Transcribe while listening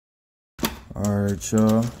Alright,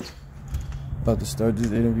 y'all. About to start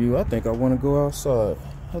this interview. I think I want to go outside.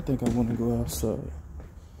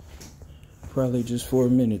 Probably just for a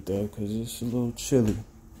minute, though, because it's a little chilly.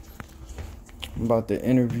 I'm about to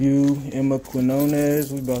interview Emma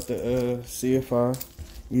Quinones. We about to see if I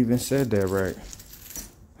even said that right.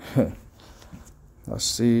 I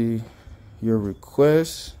see your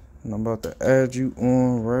request, and I'm about to add you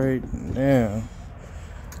on right now.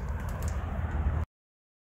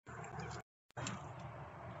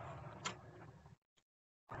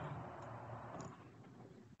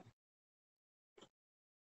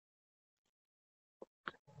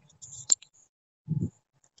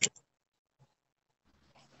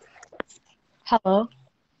 Hello.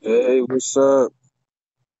 Hey, what's up?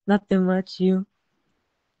 Nothing much. You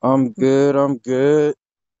I'm good.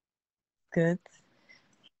 good?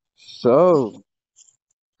 So,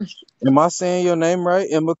 am I saying your name right?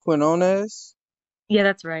 Emma Quinones? Yeah,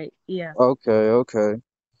 that's right. Yeah, Okay.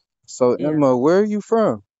 So, yeah. Emma, where are you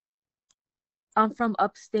from? I'm from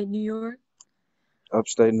upstate New York.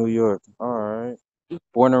 Upstate New York. All right.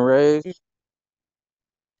 Born and raised?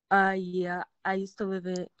 Yeah. I used to live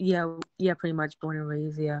in yeah, pretty much born and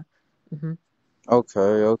raised. Yeah. Mhm.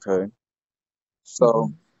 Okay. So,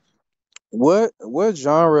 Mhm. what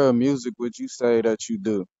genre of music would you say that you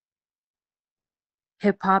do?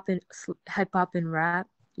 Hip hop and rap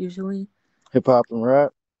usually. Hip hop and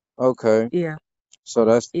rap? Okay. Yeah. So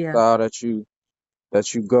that's the Yeah. style that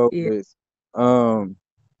you go Yeah. with. Um,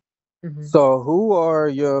 Mhm. so who are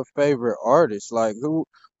your favorite artists? Like who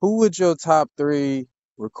would your top three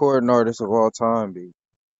recording artists of all time be?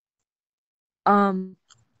 Um,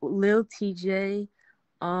 Lil TJ.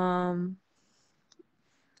 Um.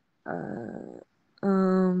 Uh.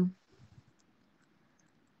 Um.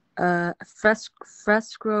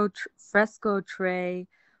 Fresco Trey.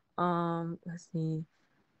 Let's see.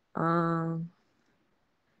 Um.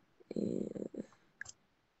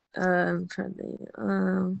 I'm trying to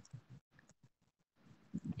think.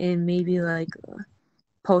 And maybe like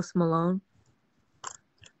Post Malone.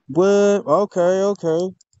 What?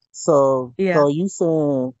 Okay. So Yeah. you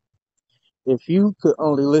saying if you could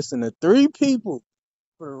only listen to three people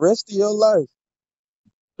for the rest of your life,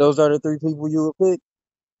 those are the three people you would pick?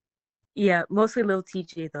 Yeah, mostly Lil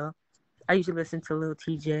TJ though. I usually listen to Lil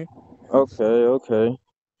TJ. Okay.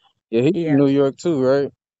 Yeah, he's from Yeah. New York too,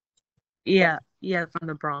 right? Yeah, from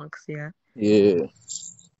the Bronx, yeah. Yeah.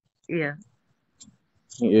 Yeah.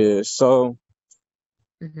 Yeah. So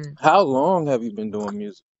hmm how long have you been doing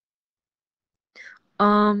music?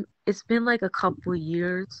 it's been like a couple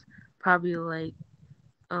years, probably like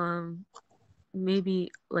um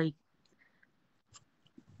maybe like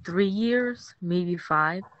 3 years, maybe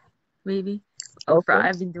five, maybe. Okay.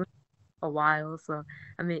 I've been doing it a while, so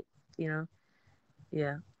I mean, you know,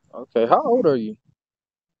 yeah. Okay. How old are you?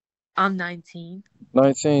 I'm 19.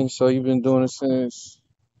 19. So you've been doing it since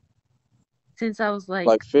Since I was like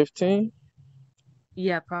like 15?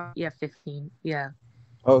 yeah, 15. Yeah,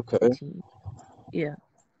 Okay. 15. Yeah.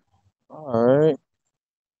 All right.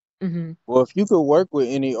 hmm Well, if you could work with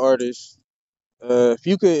any artist, if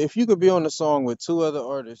you could be on a song with two other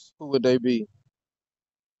artists, who would they be?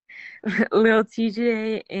 Lil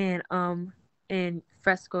TJ and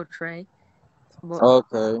Fresco Trey. Well,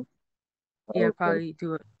 Okay. yeah, Okay. probably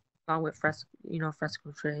do a song with Fresco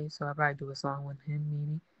Trey. So I probably do a song with him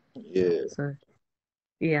maybe. Yeah. So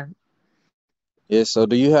yeah, Yeah. So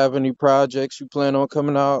do you have any projects you plan on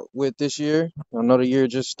coming out with this year? I know the year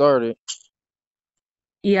just started.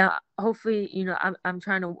 yeah. Hopefully, I'm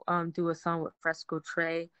trying to do a song with Fresco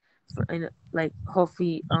Trey, and like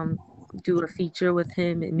hopefully do a feature with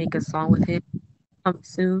him and make a song with him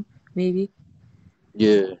soon maybe.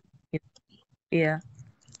 Yeah. Yeah,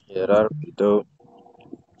 Yeah, that'll be dope.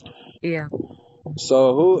 yeah,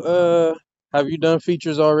 So who have you done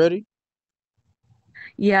features already?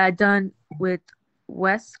 yeah. I done with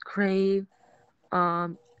Wes Crave.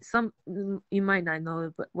 Some you might not know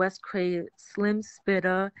it, but Wes Crave, Slim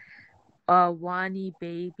Spitter, Wani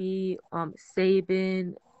Baby,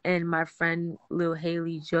 Sabin, and my friend Lil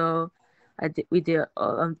Haley Joe. We did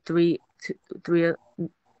three.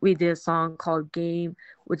 We did a song called Game,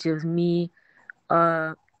 which is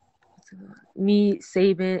uh,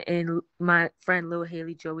 Sabin, and my friend Lil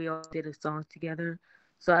Haley Joe. We all did a song together.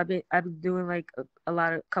 So I've been doing like a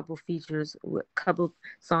lot of couple features with couple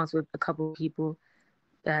songs with a couple people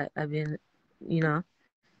that I've been, you know,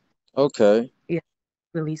 Okay. yeah,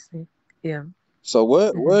 releasing. Yeah. So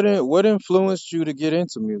hmm what influenced you to get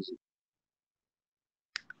into music?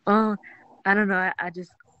 Oh, I don't know. I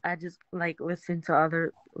just like listen to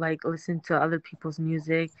other people's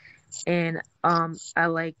music, and I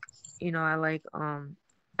like I like I don't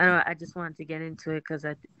know, I just wanted to get into it because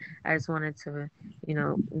I just wanted to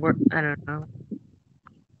work. I don't know,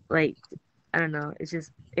 like I don't know.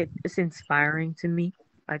 It's inspiring to me.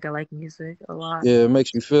 Like I like music a lot. Yeah, it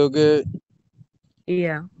makes you feel good.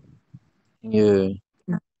 Yeah, Yeah,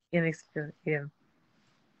 it makes me feel yeah.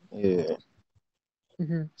 yeah.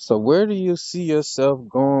 hmm So where do you see yourself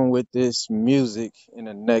going with this music in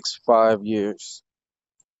the next 5 years?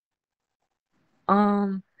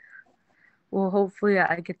 Um. Well, hopefully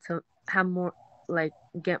I get to have more, like,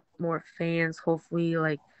 get more fans. Hopefully,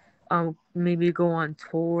 like, maybe go on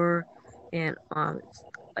tour and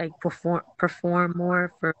like perform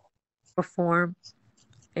more for perform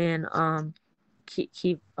and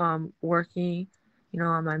keep working,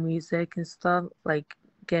 on my music and stuff, like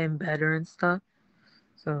getting better and stuff.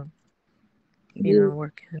 So, Yeah.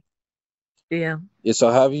 working. Yeah. Yeah. So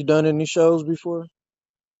have you done any shows before?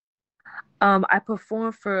 I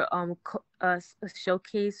performed for a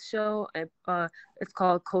showcase show. It's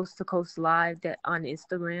called Coast to Coast Live that on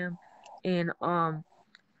Instagram, and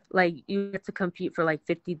like you get to compete for like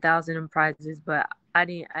 50,000 in prizes, but I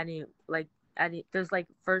didn't like I didn't. There's like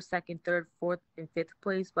first, second, third, fourth, and fifth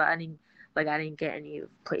place, but I didn't get any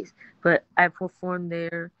place. But I performed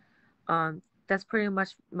there. That's pretty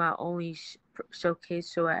much my only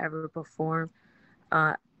showcase show I ever performed.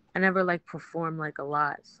 uh I never like perform like a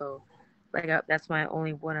lot, so like that's my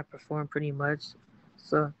only one I perform pretty much.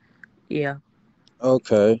 So yeah,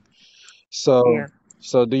 Okay. So yeah,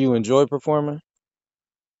 so do you enjoy performing?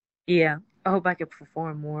 yeah. I hope I could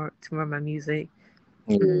perform more to more of my music.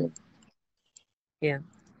 hmm Yeah. Yeah.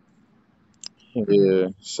 hmm Yeah.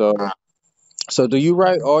 So do you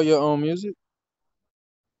write hmm all your own music?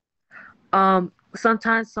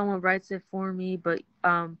 Sometimes someone writes it for me, but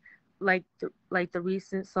like the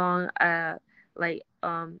recent song, like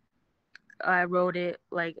I wrote it.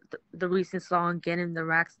 Like the recent song, "Get in the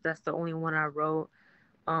Racks." That's the only one I wrote.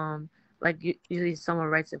 Um, like usually someone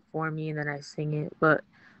writes it for me and then I sing it.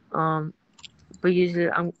 Um, but usually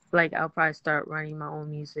I'll probably start writing my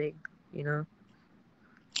own music. You know,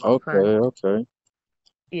 but Okay, okay.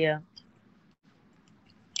 yeah,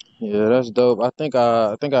 Yeah, that's dope. I think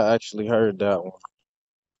I actually heard that one.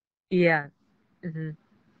 yeah. hmm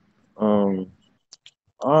Um,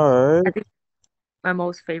 all I right. think my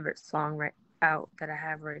most favorite song right out that I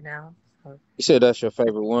have right now. So You said that's your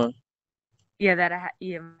favorite one? yeah,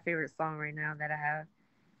 yeah, my favorite song right now that I have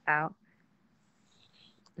out.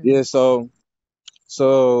 Yeah, hmm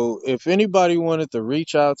so if anybody wanted to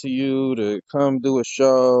reach out to you to come do a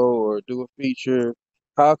show or do a feature,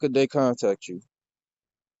 how could they contact you?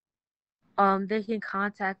 They can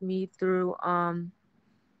contact me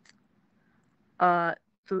uh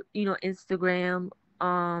through Instagram,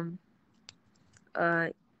 um uh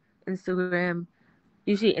Instagram,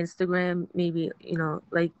 usually Instagram, maybe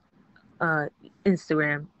like uh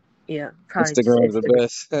Instagram. Yeah, probably just Instagram's the Instagram.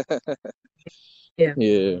 best. Yeah.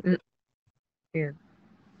 Yeah, Mm, yeah.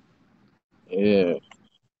 yeah.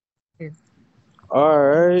 Yeah. All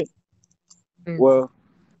right. Mm. Well,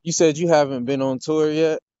 you said you haven't been on tour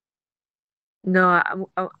yet? No,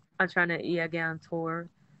 I'm trying to, yeah, get on tour.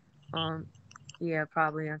 Um, yeah,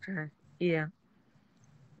 probably I'm trying. Yeah.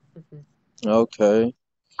 hmm Okay.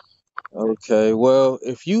 Okay. Well,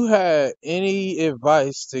 if you had any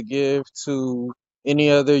advice to give to any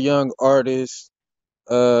other young artists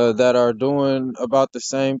that are doing about the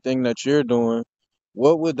same thing that you're doing,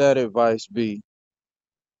 what would that advice be?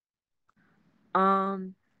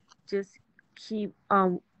 Um, just keep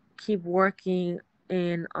keep working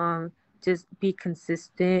and just be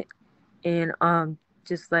consistent and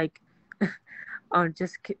just like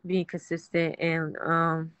being consistent and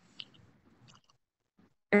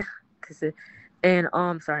consi- and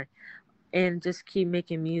sorry, and just keep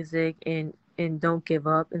making music and don't give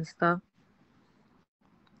up and stuff.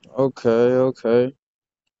 Okay, okay.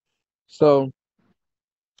 So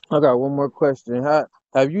I got one more question.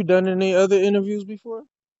 Have you done any other interviews before?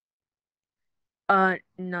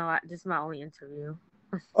 No, this is my only interview.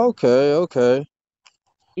 Okay, okay.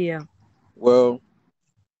 Yeah, Well,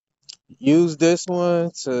 use this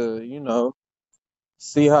one to,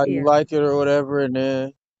 see how you yeah, like it or whatever, and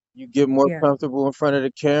then you get more yeah. comfortable in front of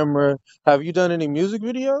the camera. Have you done any music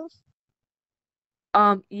videos?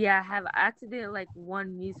 Yeah, I have. I actually did like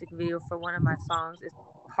one music video for one of my songs. It's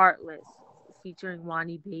Heartless, featuring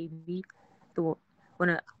Wani Baby. The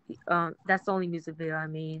when that's the only music video I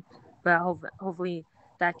made. But hopefully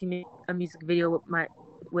that can make a music video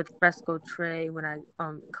with Fresco Trey when I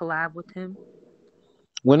collab with him.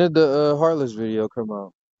 When did the Heartless video come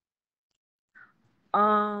out?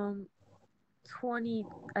 Um, 20,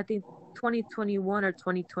 I think 2021 or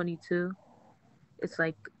 2022. It's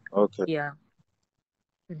like, Okay. yeah.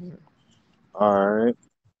 Hmm. All right.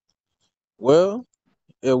 Well,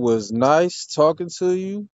 it was nice talking to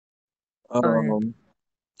you. Oh yeah. Um,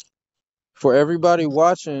 for everybody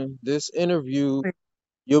watching this interview,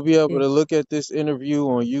 you'll be able Yeah. to look at this interview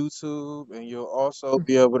on YouTube, and you'll also Mhm.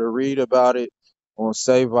 be able to read about it on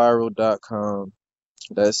sayviral.com.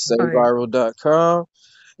 That's Oh yeah. sayviral.com.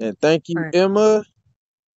 And thank All you, right. Emma.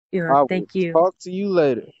 Yeah. I will Thank you. talk to you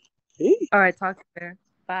later. Peace. All right. Talk to you later.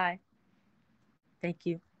 Bye. Thank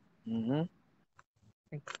you. Mhm.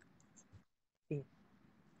 Thank you.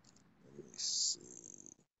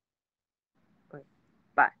 Wait.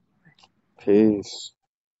 Bye. Peace.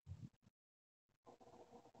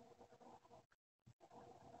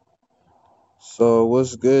 So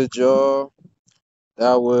what's good, y'all?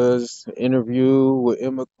 That was an interview with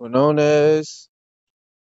Emma Quinones.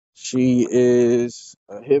 She is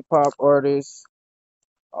a hip hop artist.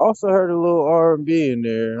 I also heard a little R&B in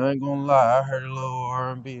there. I ain't gonna lie, I heard a little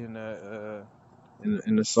R&B in that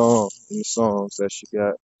in the songs that she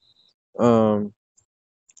got. Um,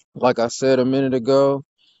 like I said a minute ago,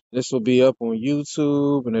 this will be up on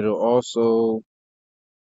YouTube, and it'll also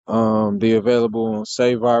be available on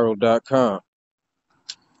sayviral.com.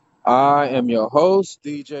 I am your host,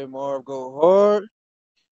 DJ Marv Go Hard.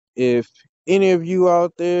 If any of you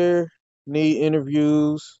out there need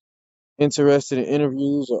interviews, interested in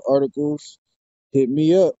interviews or articles, hit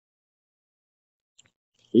me up.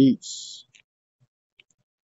 Peace.